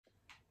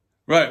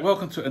Right,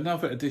 welcome to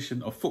another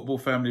edition of Football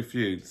Family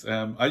Feuds.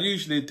 I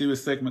usually do a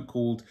segment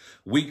called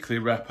Weekly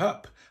Wrap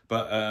Up,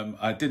 but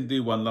I didn't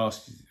do one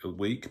last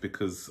week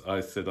because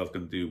I said I was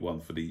going to do one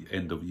for the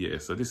end of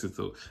year. So this is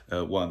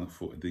the one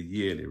for the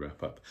yearly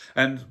wrap up.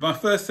 And my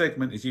first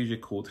segment is usually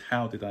called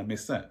How Did I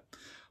Miss That?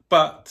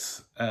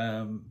 But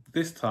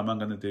this time I'm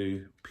going to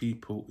do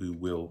People Who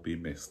Will Be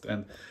Missed.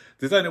 And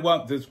there's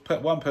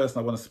one person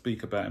I want to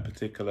speak about in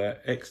particular,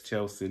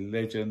 ex-Chelsea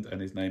legend,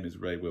 and his name is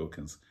Ray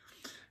Wilkins.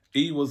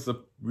 He was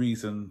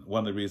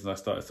one of the reasons I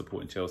started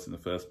supporting Chelsea in the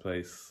first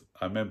place.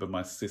 I remember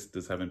my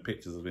sisters having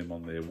pictures of him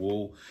on their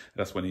wall.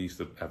 That's when he used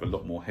to have a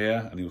lot more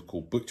hair, and he was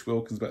called Butch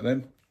Wilkins back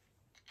then.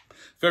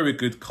 Very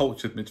good,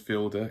 cultured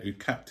midfielder who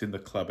captained the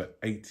club at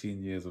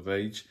 18 years of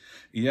age.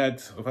 He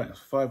had about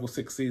 5 or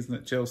 6 seasons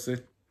at Chelsea.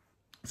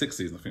 6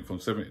 seasons, I think, from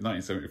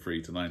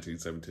 1973 to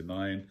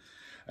 1979.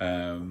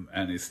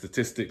 And his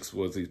statistics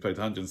was he played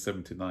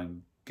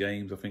 179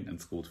 games, I think,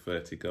 and scored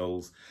 30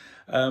 goals.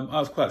 I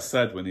was quite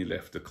sad when he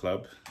left the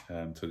club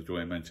to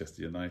join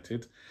Manchester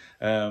United.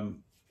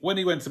 When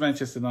he went to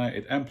Manchester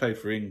United and played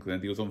for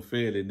England, he was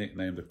unfairly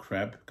nicknamed the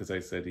Crab because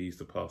they said he used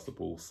to pass the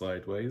ball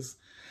sideways.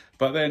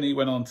 But then he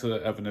went on to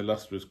have an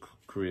illustrious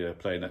career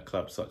playing at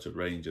clubs such as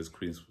Rangers,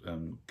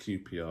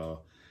 QPR,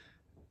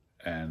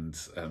 and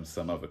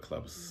some other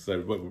clubs.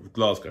 So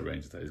Glasgow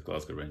Rangers, that is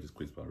Glasgow Rangers,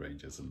 Queen's Park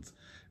Rangers,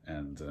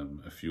 and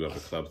a few other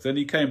clubs. Then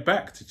he came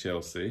back to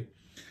Chelsea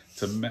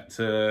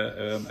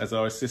as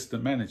our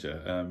assistant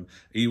manager.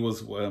 He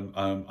was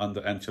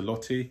under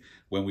Ancelotti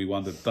when we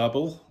won the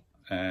double,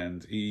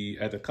 and he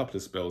had a couple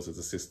of spells as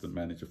assistant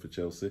manager for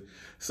Chelsea.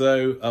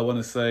 So I want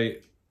to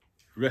say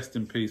rest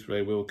in peace,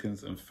 Ray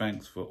Wilkins, and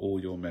thanks for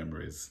all your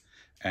memories.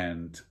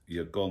 And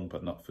you're gone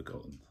but not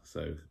forgotten.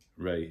 So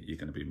Ray, you're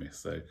going to be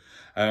missed. So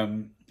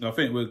I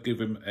think we'll give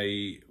him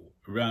a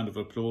round of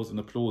applause, an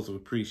applause of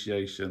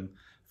appreciation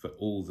for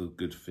all the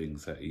good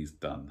things that he's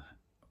done.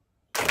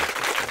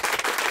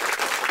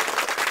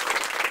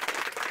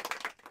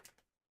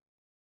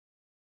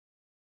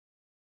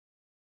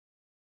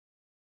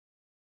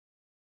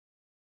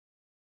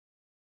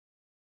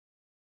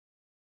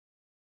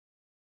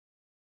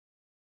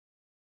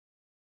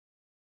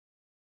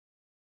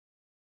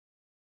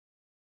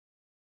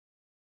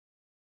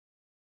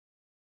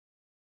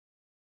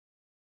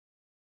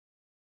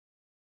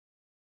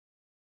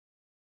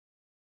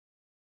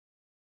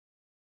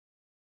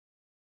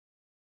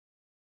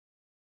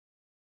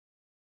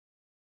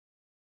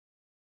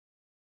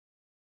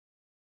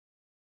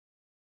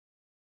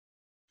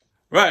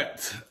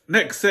 Right,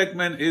 next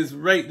segment is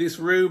Rate This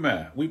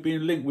Rumour. We've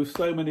been linked with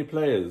so many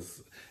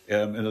players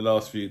in the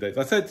last few days.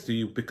 I said to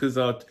you, because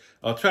our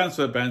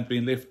transfer ban's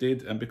been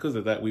lifted, and because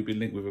of that, we've been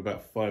linked with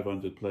about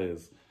 500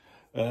 players.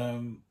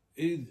 Who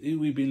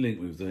we've been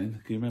linked with, Zane?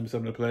 Can you remember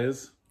some of the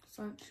players?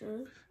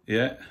 Sancho.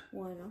 Yeah.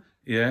 Werner.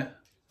 Yeah.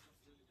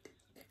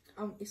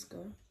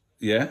 Isco.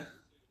 Yeah.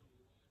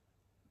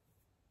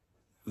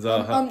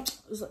 Zaha.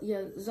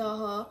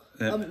 Zaha.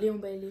 Yeah. Leon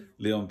Bailey.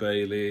 Leon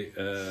Bailey.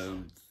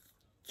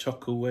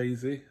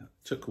 Chukwueze,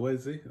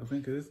 I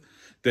think it is.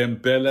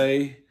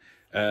 Dembele.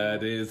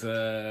 There's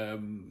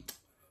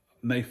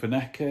Nathan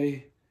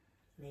Ake.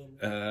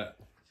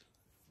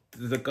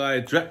 There's a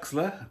guy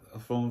Draxler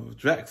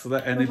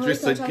and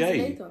Idrissa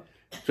Gueye.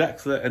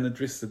 Draxler and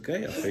Idrissa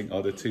Gueye, I think,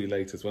 are the two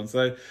latest ones.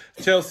 So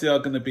Chelsea are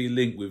going to be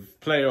linked with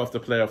player after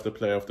player after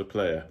player after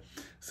player.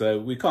 So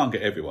we can't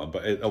get everyone,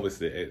 but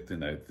obviously,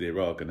 there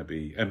are going to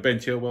be. And Ben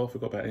Chilwell,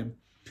 forgot about him.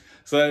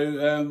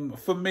 So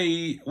for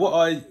me,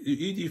 who do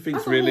you think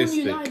is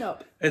realistic? That's a whole new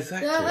lineup.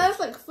 Exactly. Yeah, that's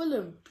like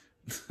Fulham.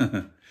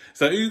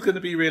 So who's going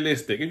to be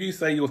realistic? If you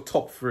say your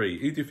top 3,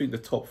 who do you think the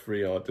top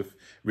 3 are?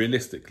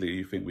 Realistically,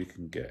 you think we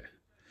can get?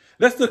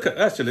 Let's look at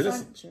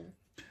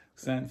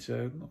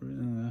Sancho.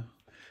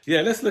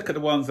 Yeah, let's look at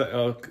the ones that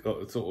are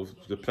sort of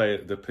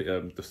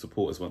the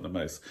supporters want the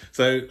most.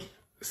 So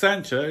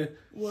Sancho.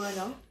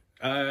 Werner.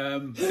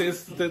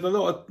 There's a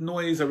lot of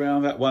noise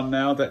around that one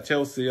now that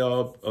Chelsea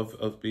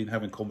have been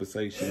having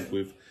conversations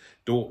with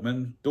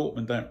Dortmund.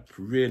 Dortmund don't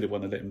really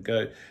want to let him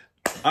go.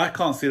 I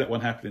can't see that one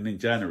happening in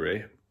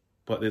January,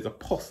 but there's a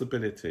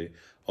possibility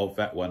of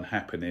that one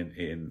happening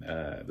in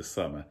the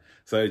summer.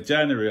 So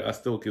January, I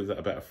still give that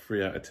about a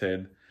 3 out of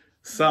 10.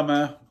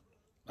 Summer,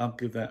 I'll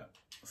give that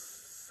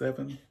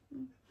 7.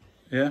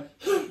 Yeah.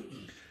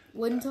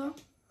 Winter.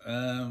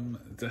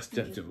 That's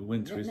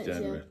winter is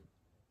January.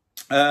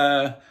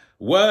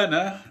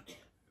 Werner,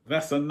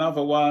 that's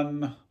another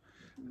one.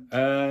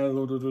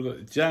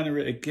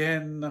 January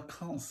again. I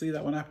can't see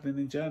that one happening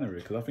in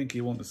January because I think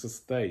he wants to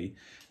stay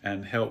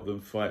and help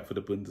them fight for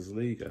the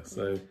Bundesliga.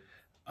 So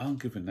I'm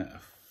giving that a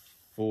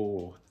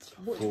 4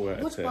 out of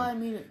 10. What's Bayern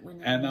Munich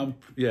winning? And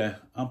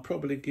I'm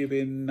probably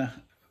giving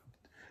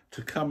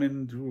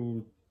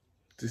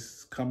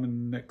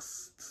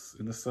next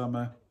in the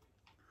summer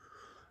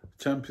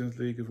Champions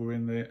League, if we're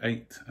in there,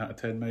 8 out of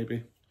 10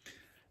 maybe.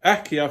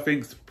 Ake, I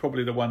think, is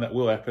probably the one that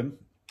will happen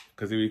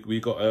because we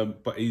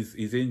got but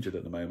he's injured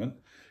at the moment.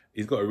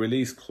 He's got a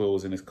release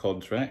clause in his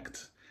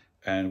contract,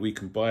 and we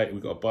can buy it.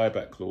 We've got a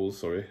buyback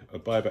clause. A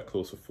buyback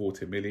clause for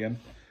 40 million.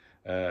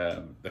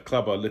 The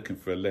club are looking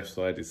for a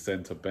left-sided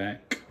centre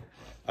back.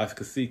 I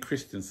could see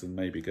Christensen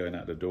maybe going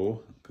out the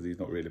door because he's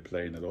not really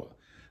playing a lot.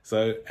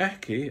 So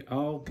Aki,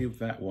 I'll give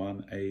that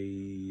one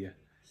a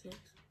 6.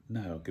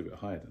 No, I'll give it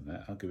higher than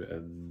that. I'll give it a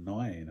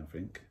 9, I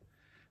think.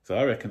 So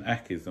I reckon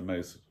Aki is the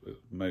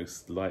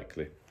most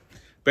likely.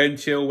 Ben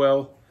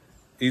Chilwell,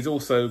 he's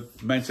also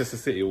Manchester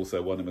City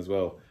also won him as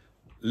well.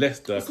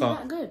 Leicester Is he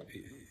that good?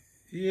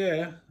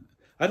 Yeah,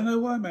 I don't know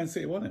why Man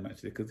City won him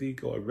actually, because he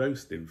got a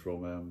roasting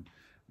from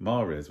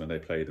Mahrez when they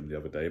played him the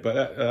other day. But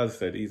as I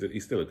said,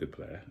 he's still a good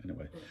player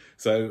anyway.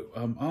 So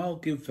I'll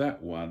give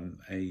that one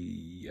a.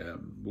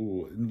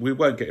 We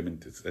won't get him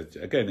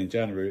again in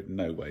January.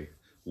 No way.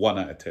 1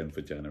 out of 10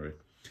 for January,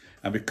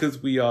 and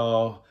because we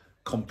are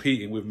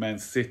competing with Man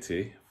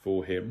City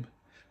for him,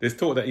 there's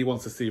talk that he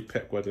wants to see if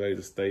Pep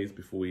Guardiola stays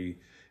before he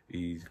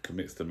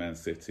commits to Man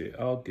City.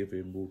 I'll give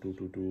him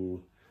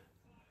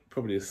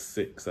probably a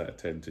 6 out of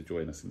 10 to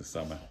join us in the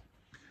summer.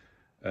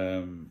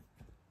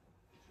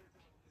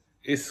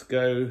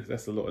 Isco,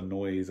 that's a lot of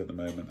noise at the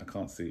moment. I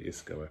can't see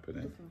Isco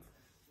happening.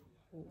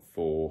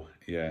 4,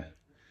 yeah.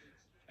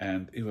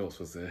 And who else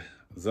was there?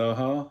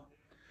 Zaha.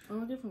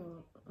 I'll give him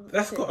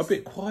That's 6. got a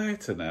bit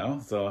quieter now,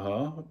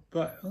 Zaha.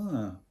 But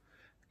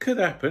could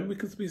happen. We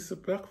could be,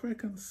 I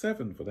reckon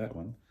 7 for that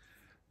one.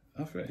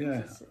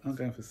 Yeah, I'm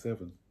going for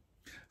 7.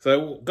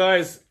 So,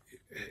 guys,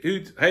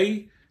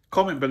 hey,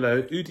 comment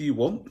below. Who do you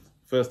want,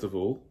 first of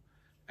all?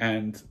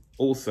 And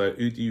also,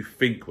 who do you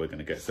think we're going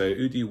to get? So,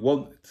 who do you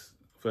want,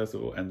 first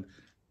of all? And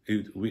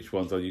which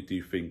ones do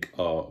you think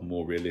are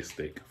more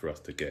realistic for us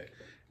to get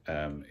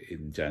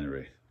in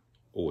January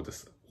or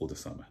the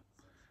summer?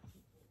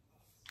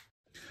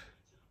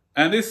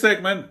 And this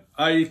segment,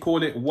 I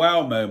call it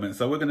Wow Moments.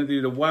 So we're going to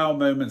do the Wow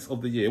Moments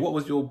of the year. What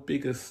was your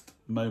biggest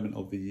moment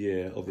of the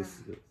year of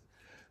this?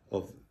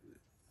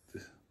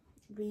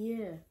 The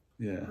year.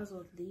 Yeah.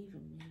 Hazard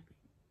leaving, maybe.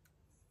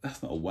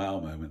 That's not a wow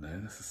moment though.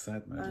 That's a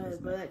sad moment,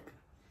 isn't but it? like,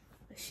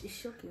 it's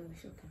shocking.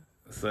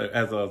 So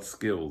Hazard's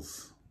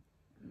skills,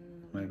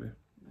 maybe.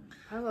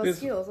 Hazard's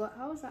skills. Like,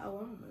 how is that a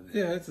wow moment?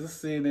 Yeah,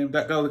 just seeing him.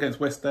 That goal against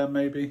West Ham,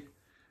 maybe.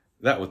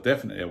 That was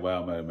definitely a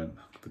wow moment.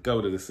 The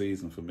goal of the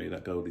season for me,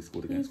 that goal he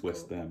scored against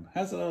West Ham.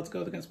 Hazard's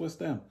goal against West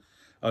Ham.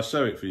 I'll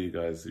show it for you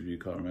guys if you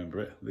can't remember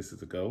it. This is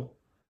the goal.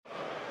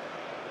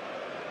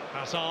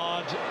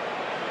 Hazard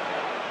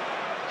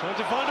trying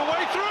to find a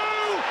way through.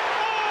 Oh,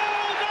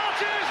 that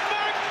is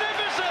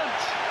magnificent!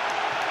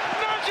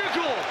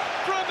 Magical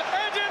from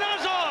Eden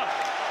Hazard.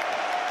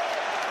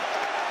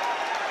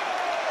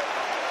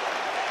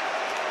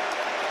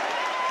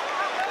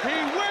 He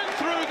went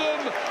through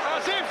them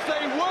as if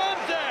they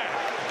weren't there.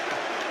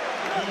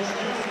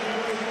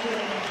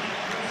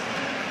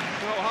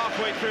 Well,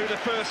 halfway through the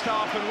first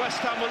half, and West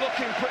Ham were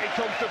looking pretty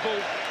comfortable.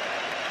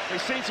 They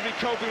seem to be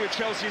coping with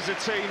Chelsea as a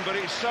team, but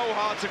it's so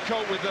hard to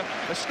cope with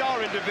a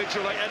star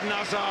individual like Eden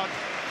Hazard.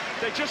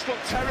 They just look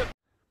terrible.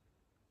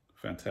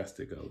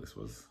 Fantastic goal this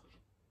was.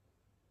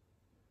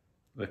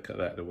 Look at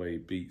that, the way he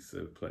beats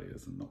the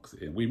players and knocks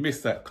it in. We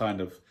missed that kind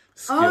of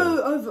skill.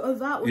 Oh,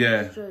 that was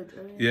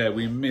yeah,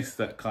 we missed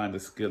that kind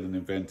of skill and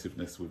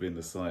inventiveness within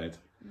the side.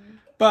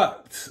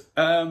 But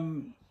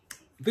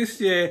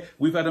this year,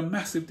 we've had a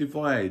massive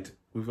divide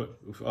with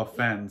our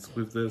fans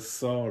with the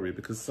Sarri,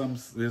 because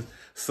there's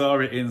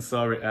Sarri in,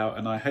 Sarri out,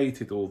 and I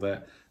hated all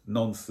that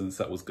nonsense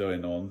that was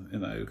going on. You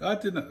know, I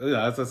didn't.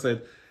 As I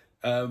said,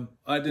 I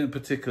didn't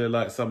particularly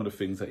like some of the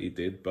things that he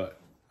did, but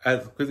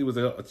because he was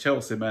a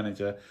Chelsea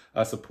manager,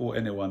 I support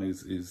anyone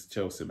who's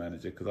Chelsea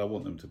manager because I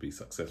want them to be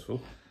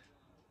successful.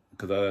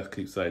 Because I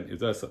keep saying, if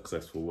they're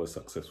successful, we're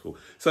successful.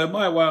 So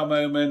my wow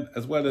moment,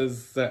 as well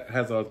as that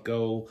Hazard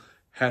goal,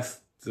 has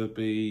to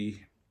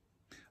be.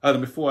 Oh,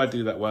 and before I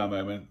do that wow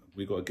moment,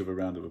 we've got to give a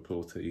round of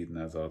applause to Eden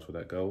Hazard for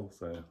that goal.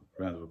 So,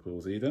 round of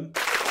applause, Eden.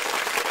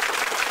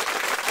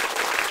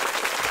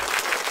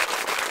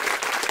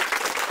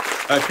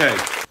 Okay.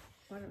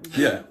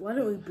 Why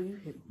don't we boo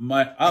him?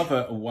 My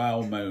other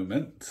wow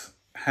moment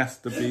has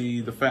to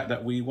be the fact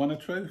that we won a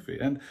trophy.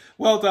 And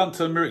well done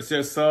to Maurizio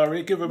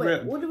Sarri. Give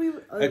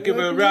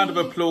a round of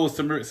applause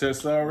to Maurizio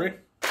Sarri.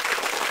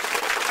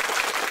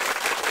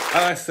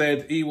 I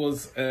said he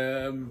was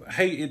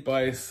hated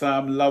by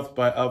some, loved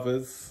by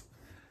others,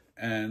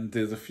 and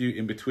there's a few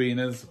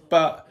in-betweeners,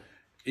 but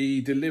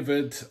he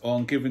delivered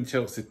on giving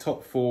Chelsea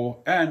top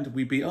 4, and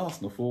we beat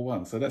Arsenal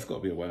 4-1, so that's got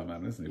to be a wow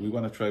moment, isn't it? We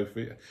won a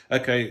trophy.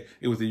 Okay,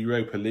 it was the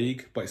Europa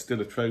League, but it's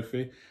still a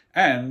trophy,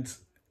 and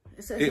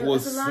it's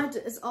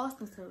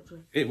Arsenal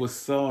territory. It was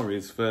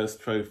Sarri's first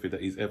trophy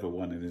that he's ever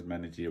won in his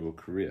managerial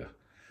career.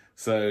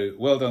 So,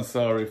 well done,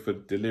 Sarri, for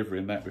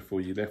delivering that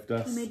before you left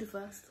us. He made it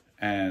first.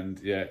 And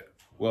yeah,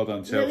 well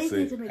done,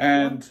 Chelsea.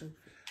 And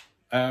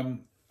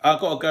I've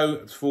got to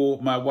go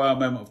for my wow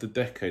moment of the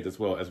decade as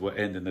well, as we're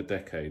ending the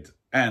decade.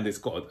 And it's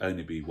got to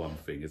only be one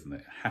thing, isn't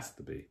it? It has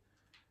to be.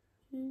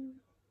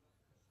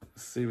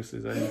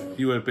 Seriously, Zane?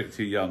 You were a bit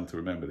too young to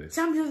remember this.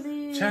 Champions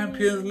League.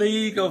 Champions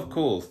League, of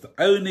course. The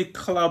only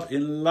club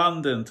in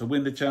London to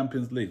win the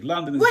Champions League.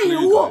 London is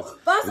blue, what? guys.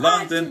 That's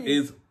London actually...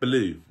 is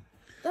blue.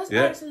 That's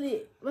yeah.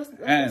 actually...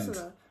 And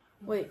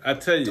wait, I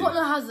tell you,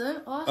 Tottenham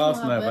hasn't.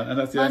 Arsenal haven't. and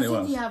that's the Man only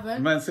City one.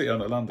 haven't. Man City are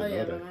not London. Oh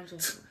yeah, are they?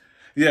 Manchester.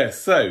 Yeah,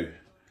 so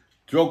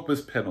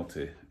Drogba's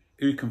penalty.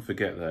 Who can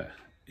forget that?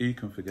 Who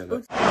can forget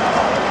that?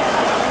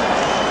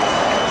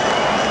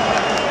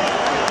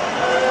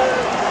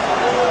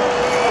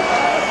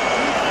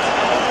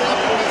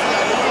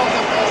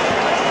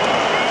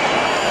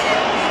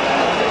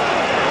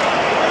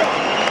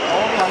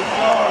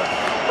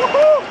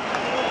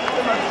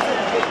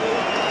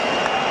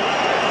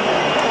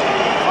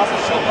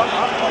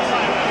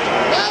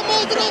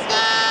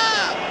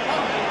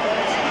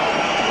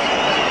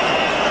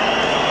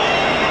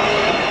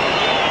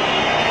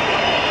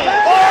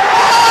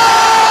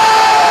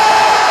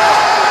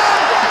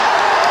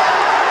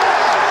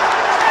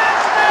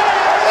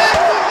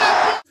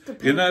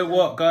 You know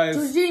what, guys?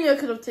 Jorginho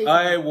could have taken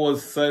I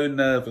was so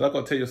nervous. I've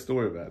got to tell you a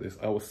story about this.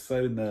 I was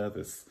so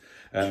nervous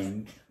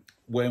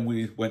when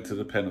we went to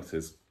the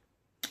penalties.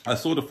 I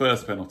saw the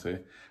first penalty.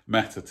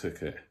 Mata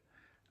took it.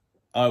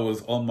 I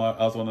was going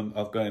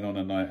on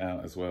a night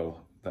out as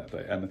well that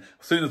day. And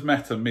as soon as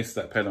Mata missed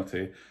that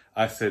penalty,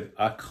 I said,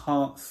 I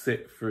can't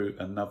sit through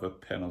another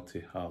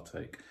penalty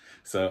heartache.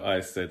 So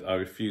I said, I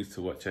refuse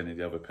to watch any of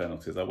the other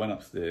penalties. I went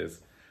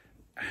upstairs,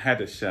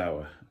 had a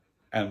shower.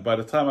 And by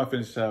the time I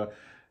finished the shower,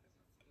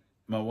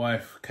 my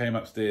wife came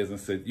upstairs and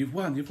said, you've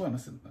won. I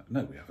said,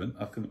 no, we haven't.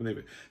 I couldn't believe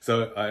it.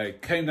 So I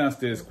came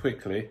downstairs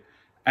quickly.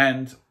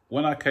 And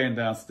when I came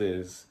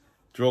downstairs,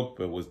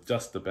 Drogba was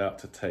just about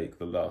to take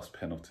the last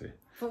penalty.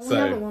 But we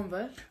haven't won,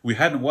 though. We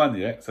hadn't won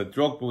yet. So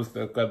Drogba was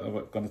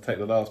going to take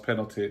the last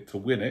penalty to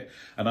win it.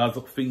 And I was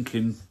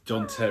thinking,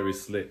 John Terry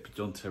slip,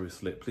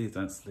 please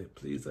don't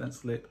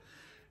slip.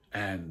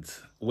 And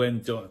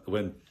when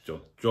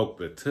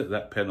Drogba took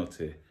that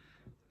penalty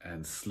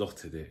and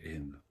slotted it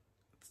in,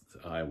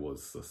 I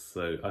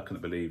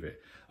couldn't believe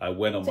it. I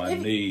went on my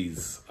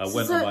knees. And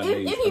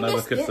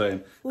I kept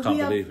saying, can't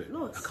believe it.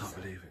 I can't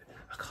believe it.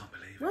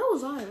 Where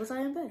was I? Was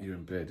I in bed? You're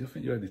in bed. I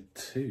think you're only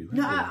 2.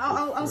 No,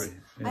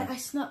 I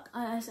snuck.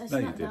 I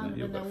snuck down.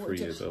 You were about 3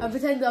 years old. I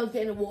pretended I was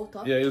getting the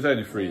water. Yeah, he was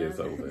only 3 years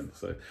old then.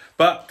 So,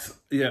 but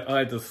yeah,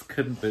 I just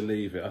couldn't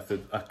believe it. I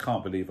said, I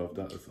can't believe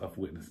I've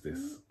witnessed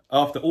this.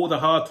 After all the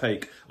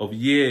heartache of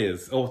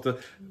years, after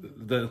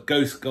the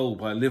ghost goal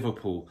by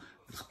Liverpool,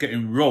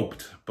 getting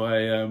robbed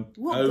by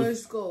what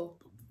ghost goal?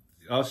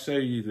 I'll show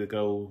you the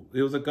goal.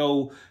 It was a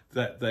goal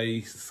that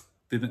they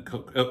didn't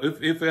cook.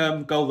 If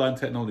goal line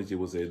technology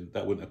was in,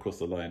 that wouldn't have crossed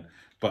the line.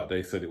 But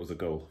they said it was a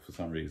goal for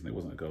some reason. It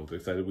wasn't a goal. They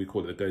said we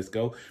call it a ghost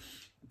goal.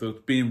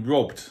 But being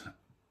robbed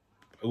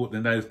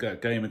in those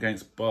game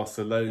against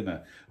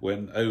Barcelona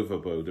when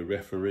Overbo, the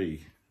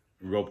referee,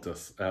 robbed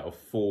us out of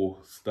 4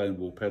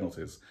 Stonewall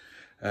penalties.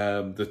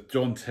 The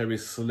John Terry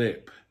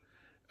slip.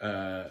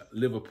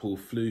 Liverpool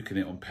fluking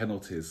it on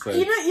penalties. So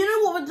you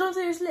know what with John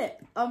Terry slip?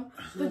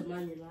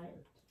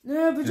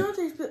 No, but John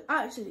Terry slip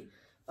actually.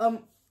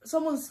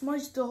 Someone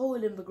smudged a hole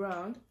in the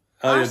ground.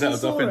 Oh yeah, I think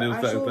it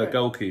was the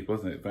goalkeeper,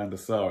 wasn't it? Van der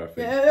Sar, I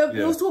think. Yeah,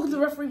 he was talking to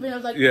the referee and I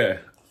was like, yeah,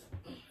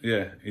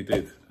 he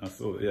did. I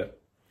saw it. Yeah,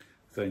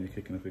 saying you're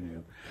kicking a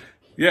finger.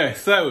 Yeah,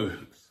 so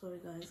sorry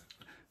guys.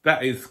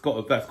 That's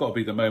got to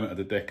be the moment of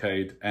the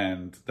decade,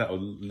 and that will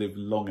live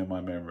long in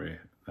my memory.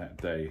 That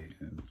day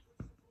in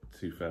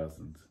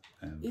 2000.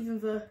 Even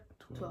though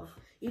 12.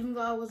 Even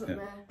though I wasn't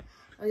there.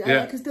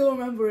 I can still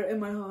remember it in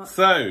my heart.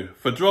 So,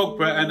 for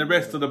Drogba and the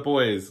rest of the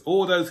boys,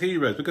 all those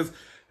heroes, because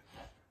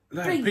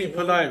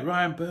people like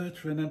Ryan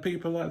Bertrand and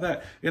people like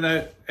that,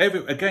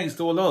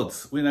 against all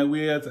odds, we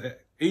had an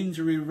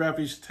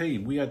injury-ravaged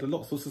team. We had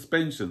lots of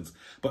suspensions,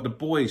 but the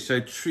boys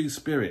showed true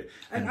spirit.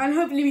 And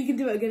hopefully we can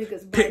do it again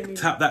against Bayern.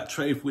 Picked up that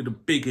trophy with the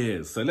big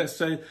ears. So let's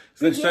show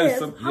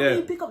some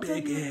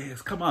big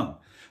ears. Come on.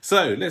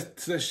 So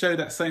let's show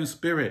that same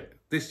spirit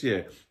this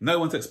year. No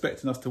one's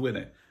expecting us to win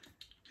it.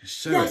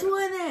 Let's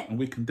win it. And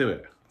we can do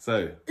it.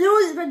 So, no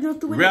one's expecting us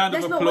to win round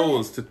of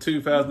applause to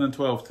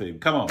 2012 team.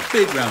 Come on,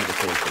 big round of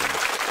applause for them.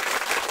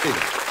 Big.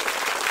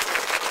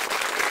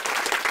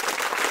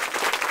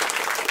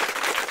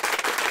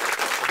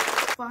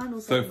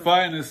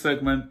 Final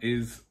segment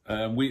is,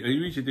 we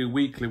usually do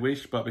weekly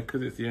wish, but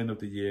because it's the end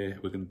of the year,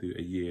 we're going to do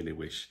a yearly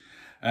wish.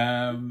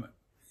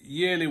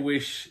 Yearly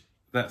wish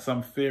that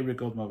some fairy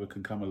godmother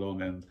can come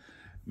along and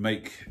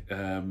make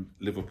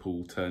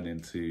Liverpool turn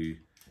into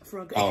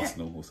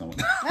Arsenal or someone.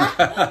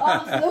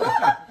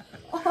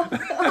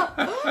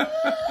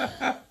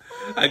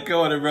 I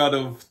go on a run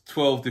of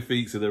 12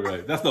 defeats in a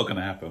row. That's not going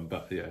to happen,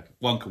 but yeah,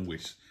 one can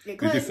wish. We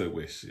just a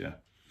wish, yeah.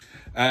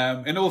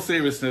 In all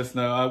seriousness,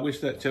 no, I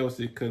wish that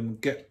Chelsea can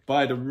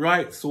buy the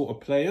right sort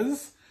of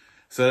players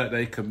so that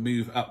they can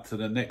move up to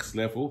the next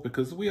level,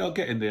 because we are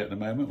getting there at the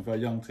moment with our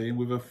young team.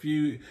 With a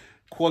few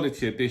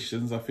quality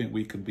additions, I think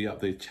we can be up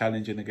there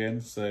challenging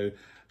again, so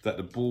that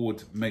the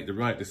board make the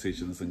right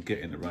decisions and get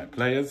in the right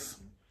players.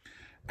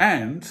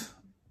 And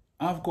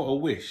I've got a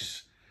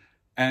wish.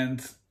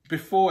 And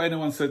before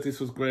anyone said this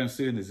was Graham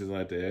Souness'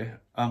 idea,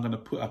 I'm going to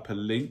put up a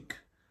link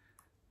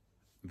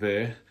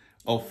there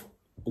of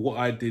what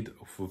I did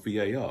for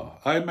VAR.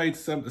 I made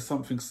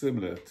something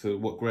similar to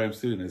what Graham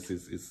Souness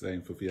is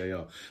saying for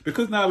VAR.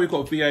 Because now we've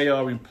got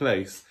VAR in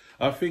place,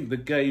 I think the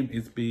game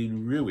is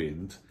being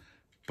ruined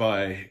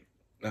by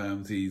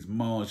these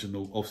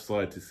marginal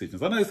offside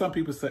decisions. I know some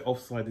people say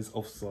offside is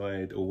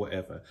offside or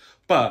whatever,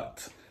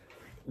 but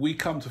we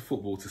come to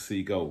football to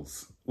see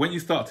goals. When you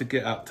start to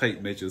get out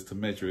tape measures to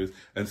measure it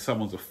and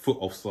someone's a foot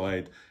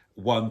offside,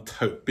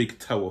 big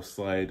toe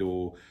offside,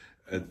 or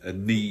a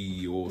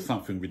knee or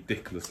something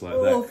ridiculous like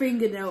that. Or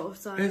fingernail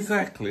offside.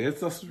 Exactly.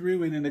 It's just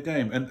ruining the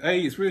game. And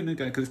it's ruining the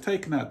game because it's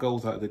taking out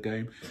goals out of the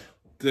game.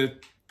 The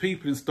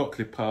people in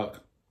Stockley Park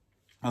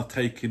are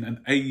taking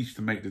an age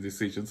to make the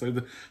decision. So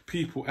the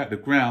people at the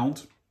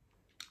ground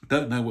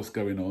don't know what's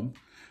going on.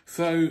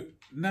 So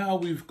now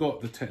we've got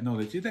the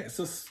technology. Let's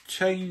just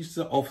change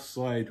the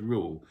offside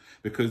rule,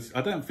 because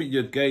I don't think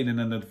you're gaining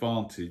an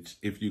advantage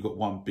if you've got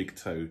one big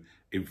toe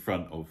in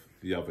front of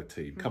the other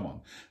team. Come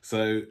on.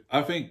 So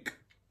I think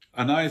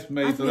a nice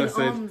made, as I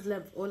said, arms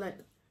level, or like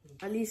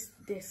at least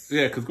this.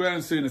 Yeah, because Graham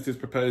Souness is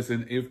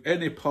proposing if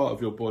any part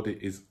of your body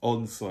is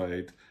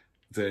onside,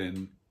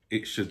 then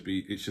it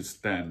should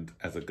stand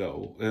as a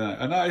goal.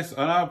 And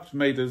I've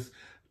made as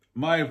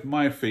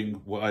my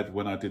thing.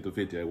 When I did the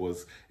video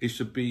was it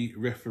should be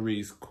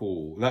referee's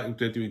call, like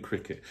they're doing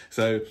cricket.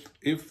 So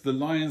if the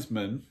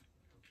linesman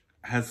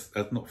has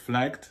not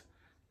flagged,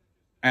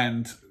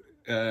 and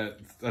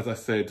as I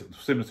said,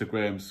 similar to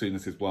Graham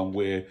Souness' one,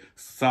 where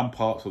some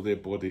parts of their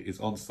body is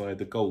onside,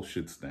 the goal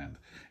should stand.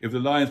 If the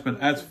linesman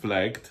has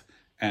flagged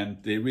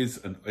and there is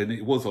and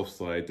it was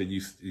offside, then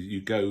you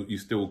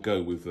still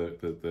go with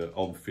the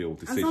on-field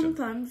decision. And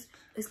sometimes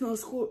it's not a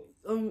score.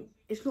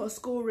 It's not a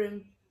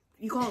scoring.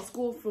 You can't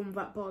score from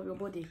that part of your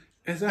body.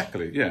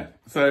 Exactly. Yeah.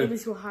 So if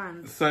it's your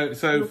hand. So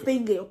your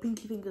finger, your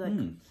pinky finger.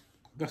 Like.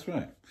 That's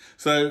right.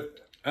 So.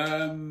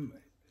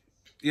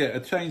 Yeah,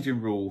 a change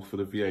in rule for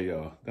the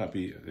VAR.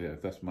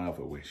 That's my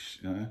other wish.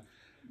 You know?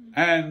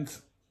 And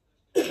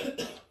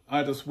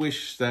I just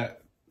wish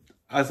that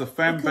as a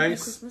fan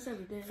base,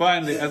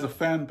 finally, as a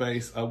fan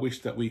base, I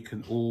wish that we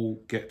can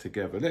all get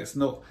together. Let's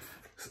not,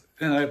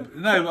 no,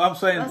 I'm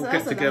saying we'll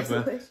get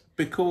together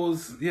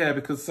because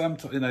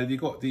sometimes, you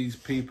got these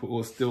people who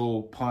are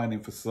still pining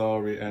for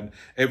Sarri, and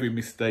every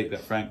mistake that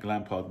Frank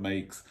Lampard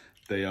makes,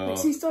 they are...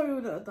 Sarri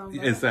would have done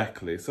that.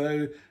 Exactly.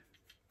 So...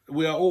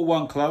 we are all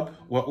one club,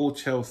 we're all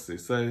Chelsea.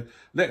 So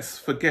let's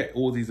forget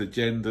all these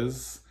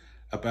agendas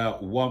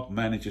about what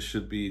manager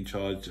should be in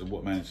charge and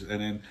what manager, and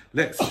then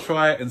let's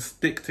try and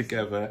stick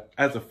together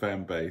as a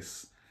fan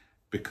base,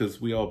 because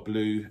we are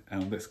blue,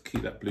 and let's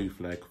keep that blue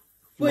flag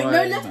flying. Wait,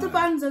 no Leicester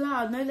fans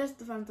allowed. No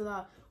Leicester fans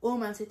allowed. All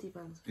Man City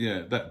fans.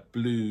 Yeah, that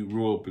blue,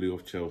 royal blue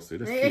of Chelsea.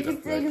 Let's keep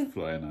that flag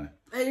flying high.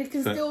 They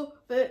can still,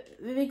 but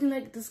they can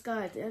like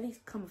disguise it. At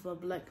least camouflage,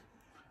 but like.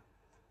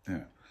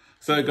 Yeah.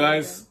 So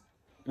guys.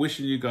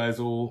 Wishing you guys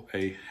all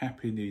a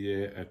happy new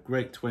year, a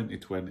great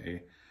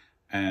 2020,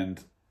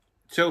 and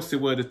Chelsea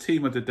were the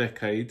team of the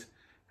decade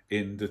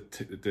in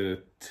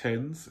the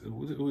tens.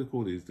 What do we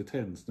call these? The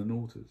tens, the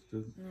noughties,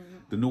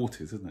 the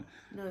noughties, isn't it?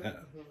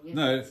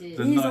 No,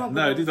 these aren't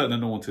the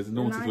noughties. The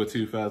noughties were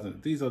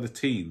 2000. These are the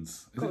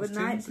teens.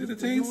 Is it the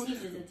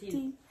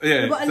teens?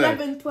 Yeah. We've got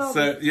 11, 12.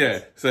 So yeah,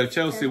 so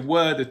Chelsea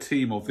were the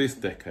team of this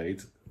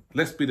decade.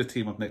 Let's be the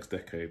team of next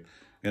decade.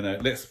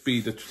 Let's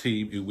be the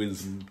team who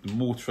wins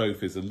more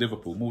trophies than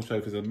Liverpool, more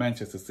trophies than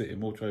Manchester City,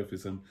 more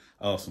trophies than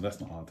Arsenal.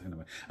 That's not hard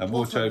anyway. And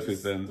more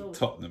trophies than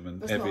Tottenham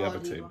and every other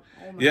team.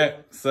 Yeah,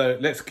 so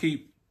let's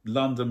keep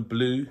London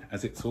blue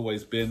as it's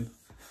always been.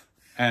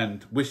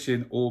 And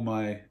wishing all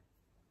my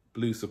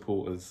blue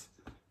supporters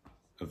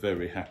a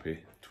very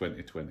happy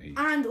 2020.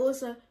 And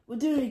also, we're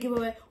doing a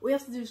giveaway. All you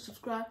have to do is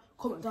subscribe.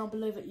 Comment down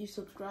below that you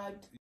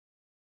subscribed.